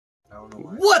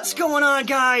What's going on,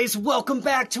 guys? Welcome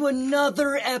back to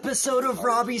another episode of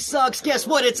Robbie Sucks. Guess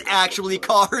what? It's actually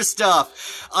car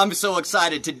stuff. I'm so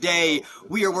excited. Today,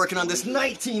 we are working on this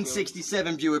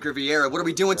 1967 Buick Riviera. What are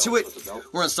we doing to it?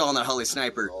 We're installing that Holley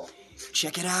Sniper.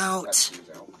 Check it out.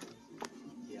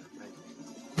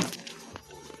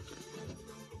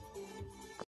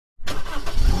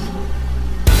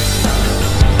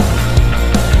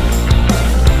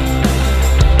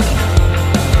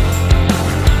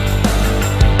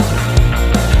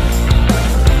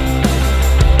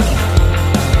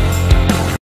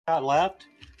 Left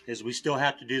is we still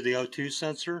have to do the O2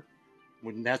 sensor.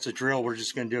 When that's a drill, we're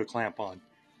just going to do a clamp on.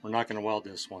 We're not going to weld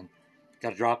this one.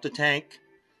 Got to drop the tank,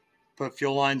 put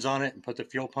fuel lines on it, and put the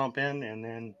fuel pump in, and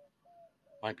then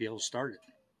might be able to start it.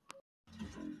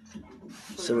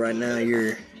 So right now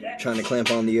you're trying to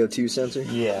clamp on the O2 sensor?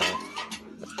 Yeah.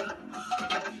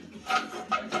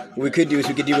 What we could do is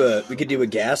we could do a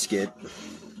gasket.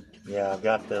 Yeah, I've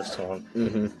got this one.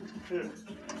 Mm-hmm.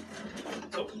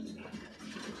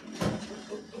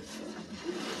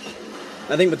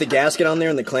 I think with the gasket on there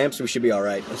and the clamps, we should be all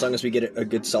right, as long as we get a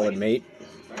good solid mate.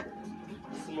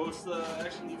 That's the most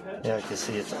action you've had? Yeah, you can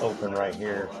see it's open right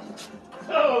here.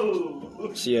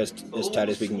 Oh! See as tight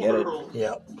as we can get it.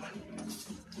 Yep.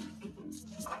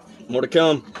 More to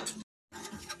come.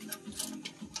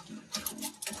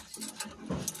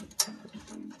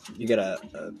 You got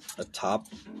a top?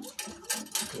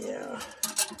 Yeah.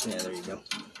 Yeah, there you go.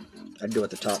 I'd go at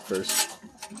the top first.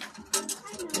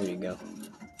 There you go.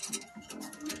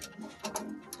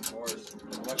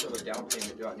 How much of a down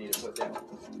payment do I need to put down?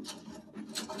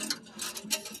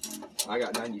 I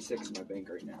got 96 in my bank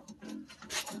right now.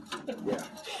 Yeah.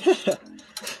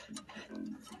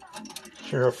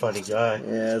 You're a funny guy.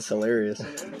 Yeah, it's hilarious.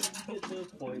 Get to the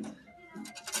point.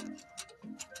 It's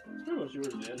pretty much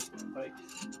yours, man. Like,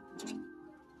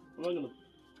 I'm not gonna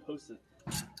post it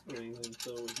or anything,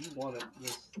 so if you want it,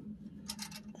 just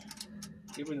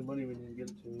give me the money when you get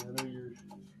it to me. I know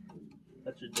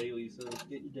that's your daily, so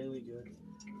get your daily good.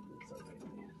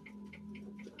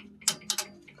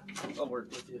 I'll work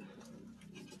with you.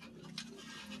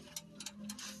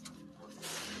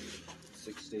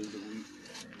 6 days a week.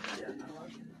 Yeah.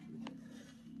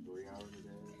 3 hours a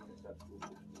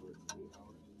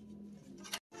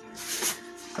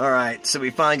day. Alright, so we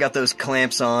finally got those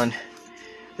clamps on.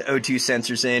 The O2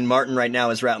 sensors in. Martin right now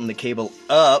is routing the cable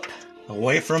up.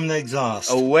 Away from the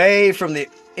exhaust. Away from the...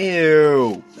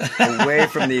 Ew! Away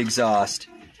from the exhaust.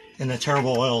 And the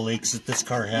terrible oil leaks that this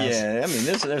car has. Yeah, I mean,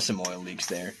 there's some oil leaks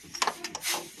there.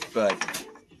 But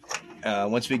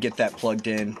once we get that plugged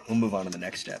in, we'll move on to the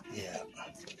next step. Yeah.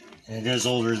 And it is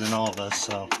older than all of us,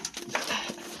 so.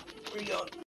 Where you going?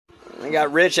 We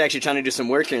got Rich actually trying to do some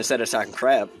work here instead of talking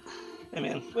crap. Hey,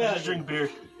 man. Well, I just drink beer.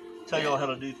 Tell y'all how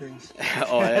to do things.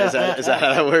 Oh, is that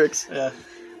how that works? Yeah.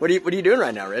 What are you doing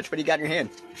right now, Rich? What do you got in your hand?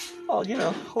 Oh, you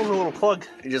know, holding a little plug.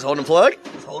 You just holding a plug?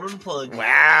 Just holding a plug.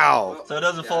 Wow. So it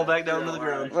doesn't fall back down to the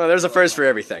ground. Well, there's a first for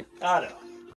everything. I know.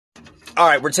 All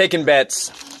right, we're taking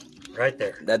bets Right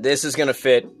there. that this is going to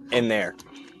fit in there.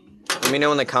 Let me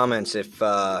know in the comments if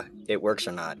it works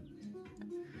or not.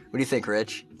 What do you think,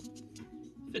 Rich?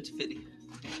 50-50.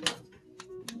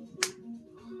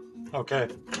 Okay.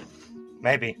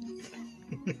 Maybe.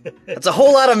 That's a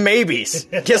whole lot of maybes.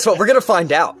 Guess what? We're going to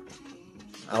find out.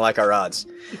 I like our odds.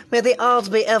 May the odds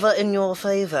be ever in your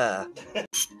favor.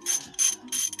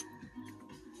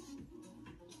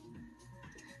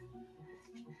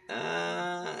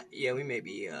 Yeah, we may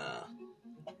be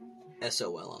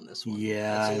SOL on this one.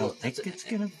 Yeah, I don't think it's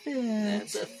gonna fit.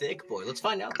 That's a thick boy. Let's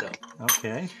find out, though.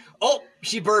 Okay. Oh,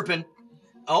 she burping.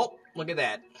 Oh, look at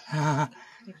that.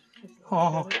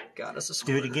 Oh, Got us a do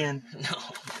squirt. it again. No.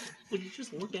 Would you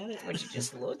just look at it? Would you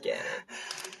just look at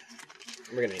it?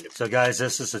 We're gonna need to. So, guys,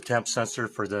 this is a temp sensor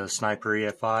for the Sniper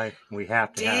EFI. We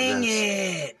have to have Dang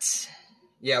this. it!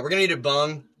 Yeah, we're gonna need a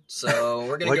bung. So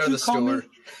we're gonna go to the store.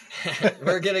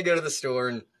 We're gonna go to the store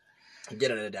and get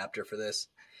an adapter for this.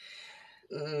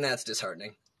 That's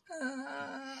disheartening.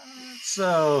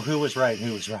 So, who was right and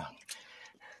who was wrong?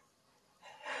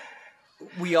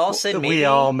 We all said maybe. We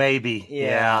all maybe.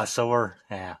 Yeah. Yeah, so we're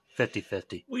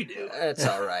 50-50. We do. It's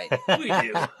all right. We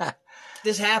do.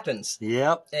 This happens.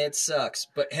 Yep, It sucks,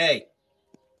 but hey,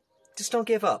 just don't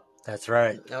give up. that's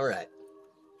right. All right.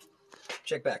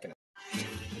 Check back in.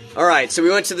 All right, so we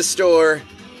went to the store.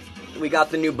 We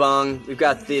got the new bung. We've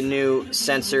got the new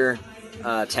sensor,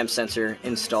 temp sensor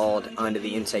installed onto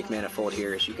the intake manifold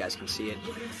here, as you guys can see it.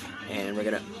 And we're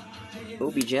gonna,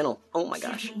 oh, be gentle. Oh my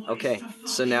gosh. Okay,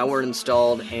 so now we're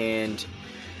installed, and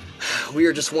we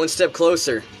are just one step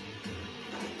closer.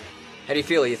 How do you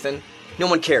feel, Ethan? No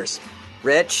one cares.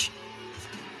 Rich?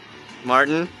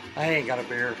 Martin? I ain't got a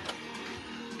beer.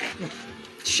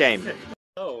 Shame.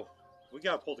 So, we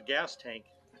got to pull the gas tank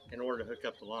in order to hook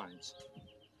up the lines.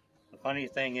 The funny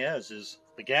thing is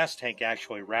the gas tank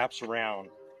actually wraps around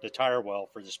the tire well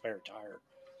for the spare tire.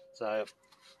 So, if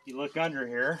you look under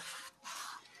here,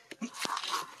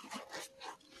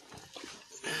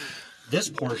 this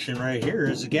portion right here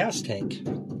is the gas tank.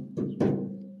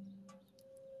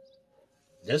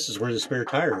 This is where the spare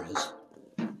tire is.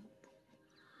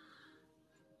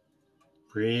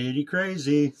 Pretty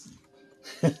crazy.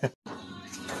 Okay,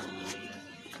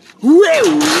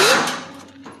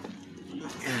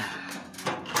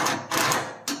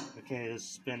 this is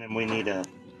spinning. We need a...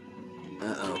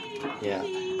 Uh-oh. Yeah.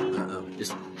 Uh-oh.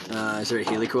 Just, is there a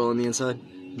helicoil on the inside?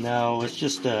 No, it's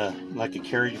just like a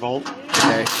carriage bolt.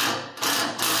 Okay.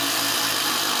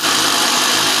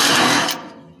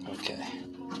 Okay.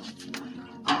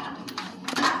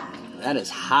 That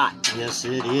is hot. Yes,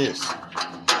 it is.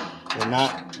 But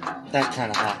not that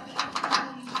kind of hot.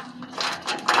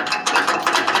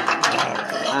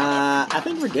 I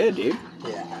think we're good, dude.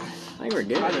 Yeah. I think we're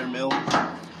good. Hi there, Mill.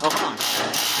 Oh, hold on.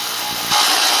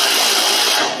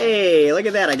 Hey, look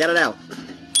at that. I got it out.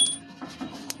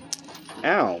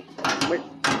 Ow. Wait.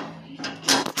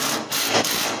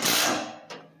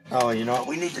 Oh, you know what?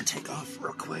 We need to take off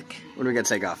real quick. What do we got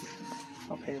to take off?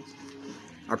 Our pants.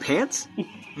 Our pants?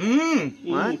 Mmm.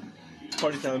 What?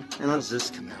 Party time. And how's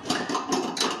this come out?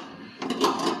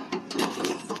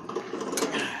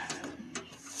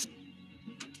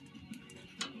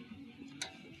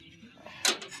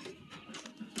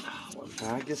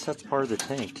 I guess that's part of the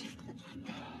tank.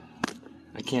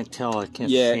 I can't tell. I can't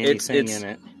see anything in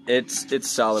it. It's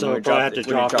solid. So when we if I have drop, to when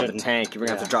we drop drop it the and- tank, we're going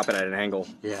to have to drop it at an angle.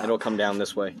 Yeah. It'll come down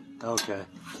this way. Okay.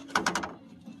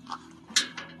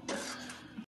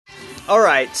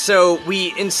 Alright, so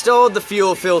we installed the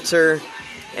fuel filter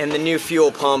and the new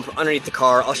fuel pump underneath the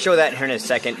car. I'll show that here in a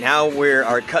second. Now we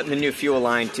are cutting the new fuel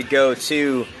line to go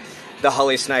to the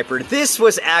Holley Sniper. This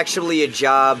was actually a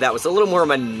job that was a little more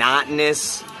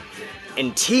monotonous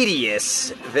and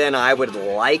tedious than I would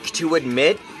like to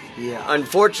admit. Yeah.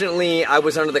 Unfortunately, I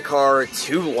was under the car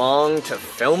too long to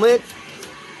film it.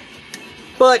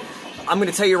 But I'm going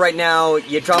to tell you right now,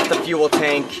 you drop the fuel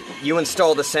tank, you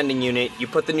install the sending unit, you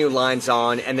put the new lines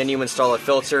on, and then you install a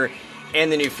filter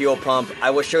and the new fuel pump.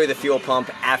 I will show you the fuel pump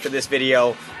after this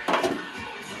video.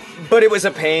 But it was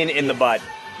a pain in the butt.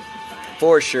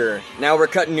 For sure. Now we're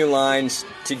cutting new lines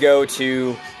to go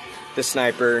to the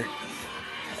Sniper.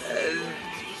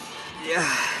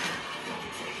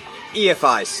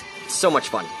 EFIs. So much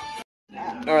fun.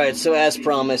 Alright, so as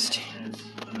promised,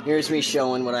 here's me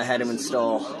showing what I had to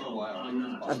install.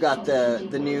 I've got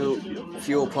the new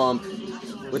fuel pump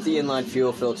with the inline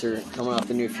fuel filter coming off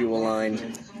the new fuel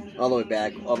line all the way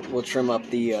back. We'll trim up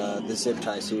the zip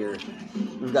ties here.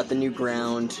 We've got the new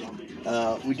ground.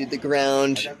 We did the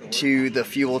ground to the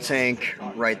fuel tank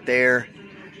right there.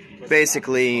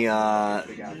 Basically,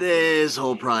 this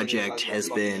whole project has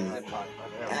been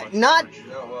not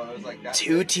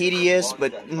too tedious,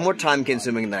 but more time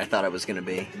consuming than I thought it was going to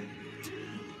be.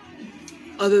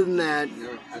 Other than that,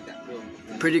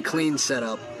 pretty clean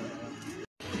setup.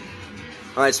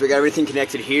 Alright, so we got everything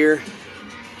connected here.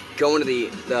 Going to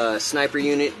the Sniper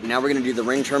unit. Now we're going to do the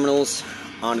ring terminals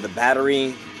onto the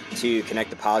battery to connect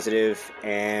the positive,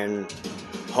 and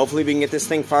hopefully we can get this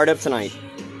thing fired up tonight.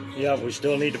 Yeah, we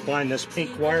still need to find this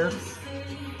pink wire.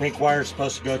 Pink wire is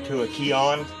supposed to go to a key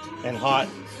on and hot.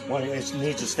 When it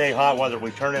needs to stay hot whether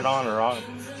we turn it on or on,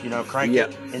 crank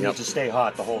it. It needs to stay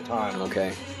hot the whole time.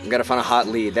 Okay. We gotta find a hot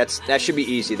lead. That should be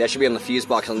easy. That should be on the fuse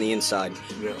box on the inside.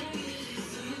 Yeah.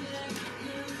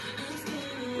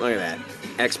 Look at that.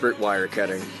 Expert wire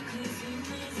cutting.